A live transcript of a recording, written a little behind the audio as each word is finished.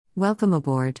Welcome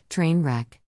aboard,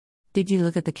 Trainwreck. Did you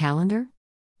look at the calendar?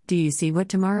 Do you see what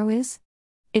tomorrow is?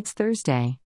 It's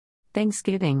Thursday.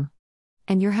 Thanksgiving.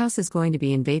 And your house is going to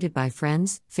be invaded by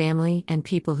friends, family, and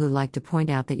people who like to point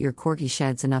out that your corgi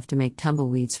sheds enough to make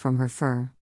tumbleweeds from her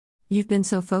fur. You've been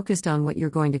so focused on what you're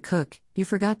going to cook, you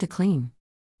forgot to clean.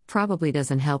 Probably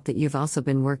doesn't help that you've also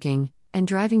been working, and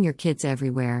driving your kids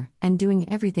everywhere, and doing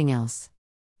everything else.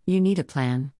 You need a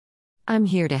plan. I'm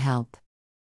here to help.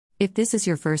 If this is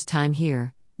your first time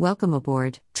here, welcome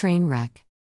aboard, Trainwreck.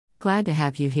 Glad to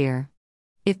have you here.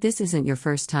 If this isn't your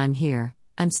first time here,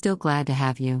 I'm still glad to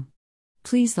have you.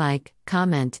 Please like,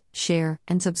 comment, share,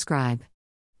 and subscribe.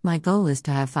 My goal is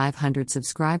to have 500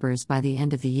 subscribers by the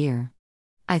end of the year.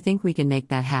 I think we can make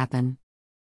that happen.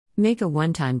 Make a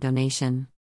one-time donation.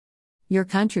 Your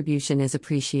contribution is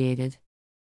appreciated.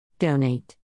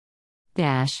 Donate.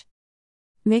 Dash.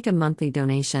 Make a monthly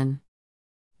donation.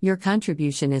 Your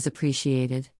contribution is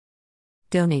appreciated.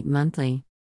 Donate monthly.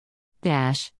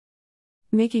 Dash.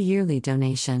 Make a yearly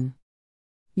donation.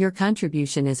 Your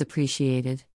contribution is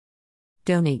appreciated.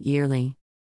 Donate yearly.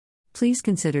 Please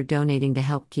consider donating to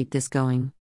help keep this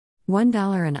going.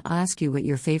 $1 and I'll ask you what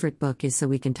your favorite book is so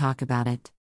we can talk about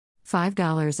it.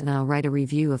 $5 and I'll write a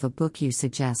review of a book you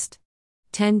suggest.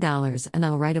 $10 and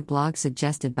I'll write a blog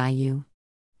suggested by you.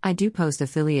 I do post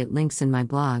affiliate links in my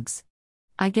blogs.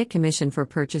 I get commission for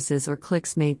purchases or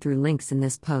clicks made through links in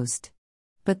this post.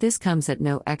 But this comes at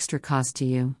no extra cost to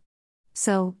you.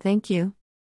 So, thank you.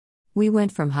 We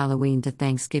went from Halloween to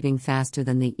Thanksgiving faster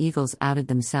than the Eagles outed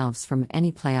themselves from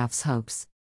any playoffs hopes.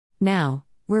 Now,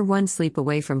 we're one sleep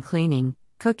away from cleaning,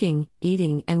 cooking,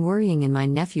 eating, and worrying, and my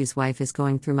nephew's wife is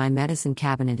going through my medicine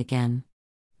cabinet again.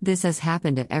 This has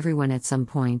happened to everyone at some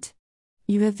point.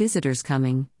 You have visitors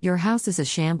coming, your house is a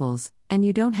shambles, and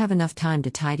you don't have enough time to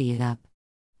tidy it up.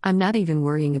 I'm not even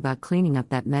worrying about cleaning up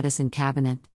that medicine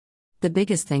cabinet. The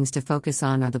biggest things to focus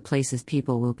on are the places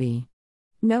people will be.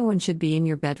 No one should be in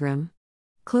your bedroom.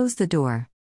 Close the door.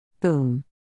 Boom.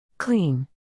 Clean.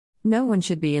 No one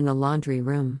should be in the laundry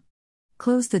room.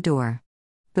 Close the door.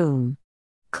 Boom.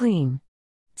 Clean.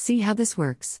 See how this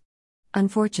works?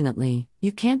 Unfortunately,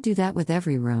 you can't do that with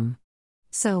every room.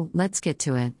 So, let's get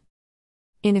to it.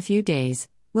 In a few days,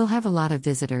 we'll have a lot of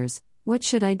visitors. What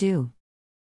should I do?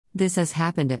 This has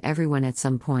happened to everyone at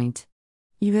some point.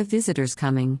 You have visitors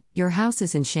coming, your house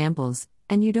is in shambles,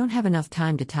 and you don't have enough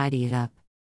time to tidy it up.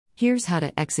 Here's how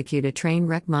to execute a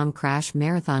Trainwreck Mom Crash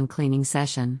Marathon cleaning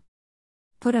session.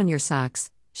 Put on your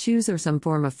socks, shoes, or some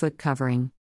form of foot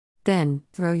covering. Then,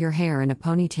 throw your hair in a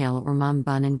ponytail or mom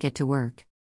bun and get to work.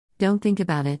 Don't think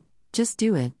about it, just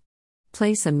do it.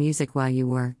 Play some music while you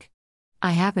work.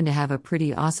 I happen to have a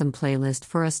pretty awesome playlist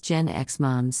for us Gen X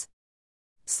moms.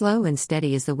 Slow and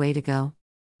steady is the way to go.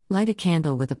 Light a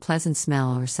candle with a pleasant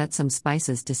smell or set some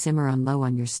spices to simmer on low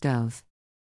on your stove.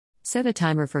 Set a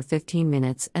timer for 15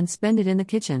 minutes and spend it in the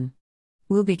kitchen.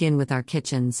 We'll begin with our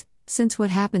kitchens, since what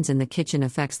happens in the kitchen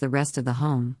affects the rest of the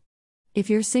home. If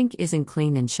your sink isn't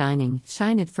clean and shining,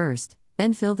 shine it first,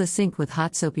 then fill the sink with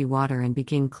hot soapy water and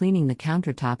begin cleaning the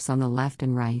countertops on the left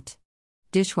and right.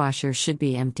 Dishwasher should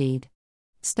be emptied.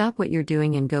 Stop what you're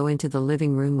doing and go into the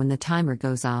living room when the timer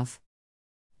goes off.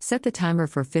 Set the timer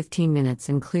for 15 minutes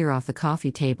and clear off the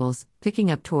coffee tables, picking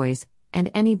up toys,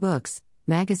 and any books,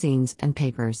 magazines, and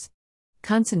papers.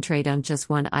 Concentrate on just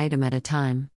one item at a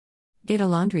time. Get a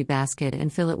laundry basket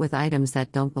and fill it with items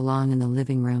that don't belong in the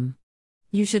living room.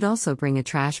 You should also bring a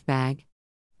trash bag.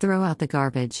 Throw out the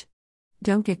garbage.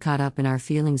 Don't get caught up in our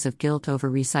feelings of guilt over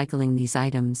recycling these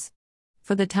items.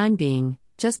 For the time being,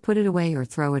 just put it away or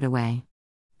throw it away.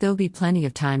 There'll be plenty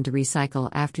of time to recycle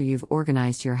after you've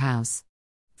organized your house.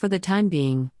 For the time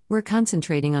being, we're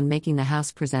concentrating on making the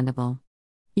house presentable.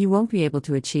 You won't be able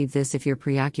to achieve this if you're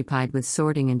preoccupied with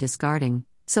sorting and discarding,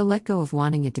 so let go of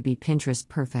wanting it to be Pinterest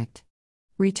perfect.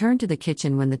 Return to the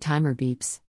kitchen when the timer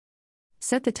beeps.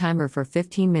 Set the timer for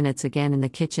 15 minutes again in the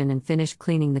kitchen and finish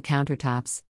cleaning the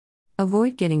countertops.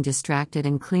 Avoid getting distracted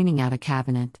and cleaning out a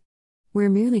cabinet. We're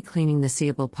merely cleaning the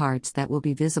seeable parts that will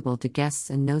be visible to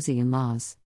guests and nosy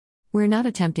in-laws. We're not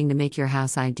attempting to make your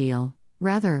house ideal.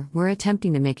 Rather, we're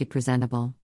attempting to make it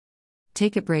presentable.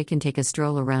 Take a break and take a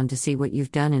stroll around to see what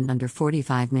you've done in under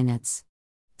 45 minutes.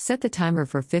 Set the timer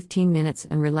for 15 minutes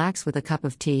and relax with a cup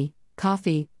of tea,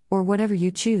 coffee, or whatever you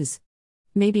choose.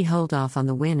 Maybe hold off on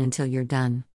the win until you're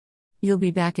done. You'll be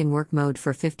back in work mode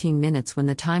for 15 minutes when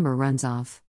the timer runs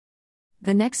off.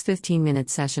 The next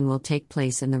 15-minute session will take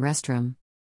place in the restroom.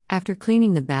 After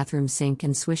cleaning the bathroom sink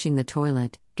and swishing the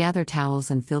toilet, gather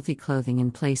towels and filthy clothing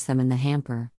and place them in the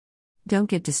hamper. Don't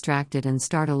get distracted and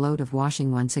start a load of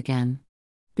washing once again.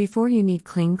 Before you need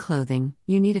clean clothing,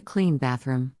 you need a clean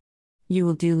bathroom. You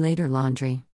will do later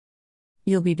laundry.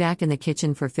 You'll be back in the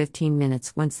kitchen for 15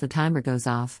 minutes once the timer goes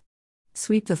off.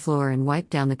 Sweep the floor and wipe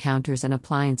down the counters and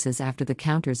appliances after the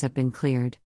counters have been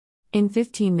cleared. In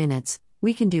 15 minutes,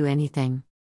 we can do anything.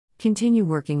 Continue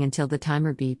working until the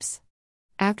timer beeps.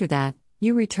 After that,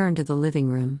 you return to the living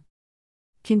room.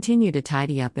 Continue to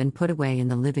tidy up and put away in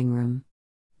the living room.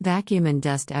 Vacuum and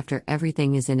dust after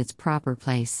everything is in its proper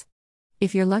place.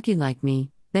 If you're lucky like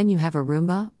me, then you have a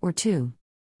Roomba or two.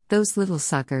 Those little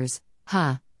suckers,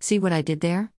 see what I did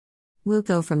there? We'll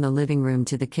go from the living room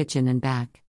to the kitchen and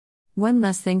back. One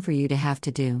less thing for you to have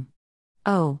to do.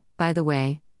 Oh, by the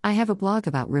way, I have a blog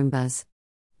about Roombas.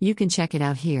 You can check it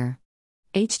out here.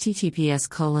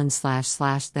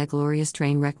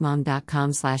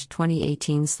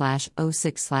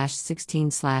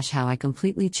 https://theglorioustrainwreckmom.com/2018/06/16/ how I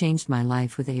completely changed my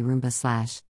life with a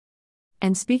Roomba/.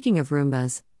 And speaking of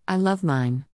Roombas, I love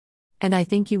mine. And I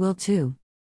think you will too.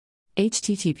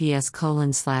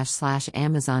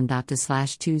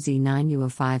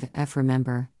 https://amazon.to/2z9u05f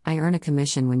Remember, I earn a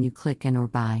commission when you click and or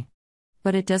buy.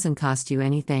 But it doesn't cost you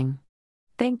anything.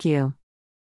 Thank you.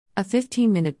 A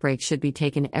 15-minute break should be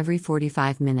taken every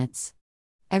 45 minutes.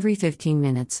 Every 15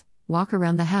 minutes, walk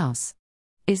around the house.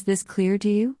 Is this clear to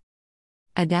you?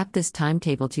 Adapt this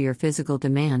timetable to your physical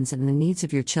demands and the needs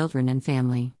of your children and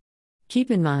family.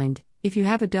 Keep in mind, if you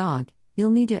have a dog, you'll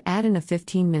need to add in a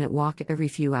 15-minute walk every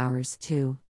few hours,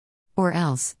 too. Or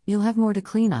else, you'll have more to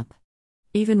clean up.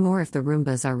 Even more if the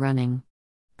Roombas are running.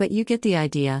 But you get the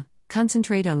idea.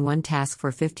 Concentrate on one task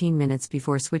for 15 minutes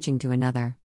before switching to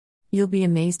another. You'll be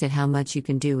amazed at how much you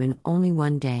can do in only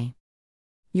one day.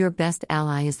 Your best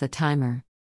ally is the timer.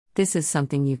 This is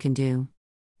something you can do.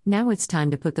 Now it's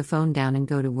time to put the phone down and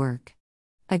go to work.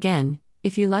 Again,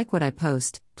 if you like what I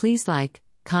post, please like,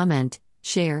 comment,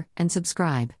 share, and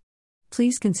subscribe.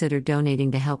 Please consider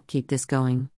donating to help keep this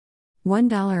going.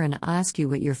 $1 and I'll ask you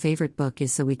what your favorite book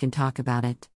is so we can talk about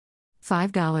it.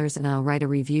 $5 and I'll write a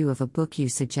review of a book you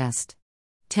suggest.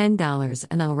 $10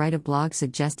 and I'll write a blog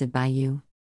suggested by you.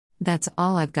 That's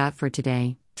all I've got for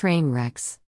today, train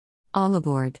wrecks. All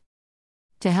aboard.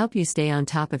 To help you stay on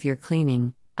top of your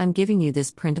cleaning, I'm giving you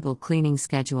this printable cleaning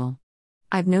schedule.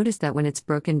 I've noticed that when it's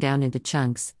broken down into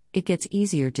chunks, it gets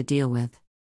easier to deal with.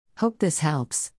 Hope this helps.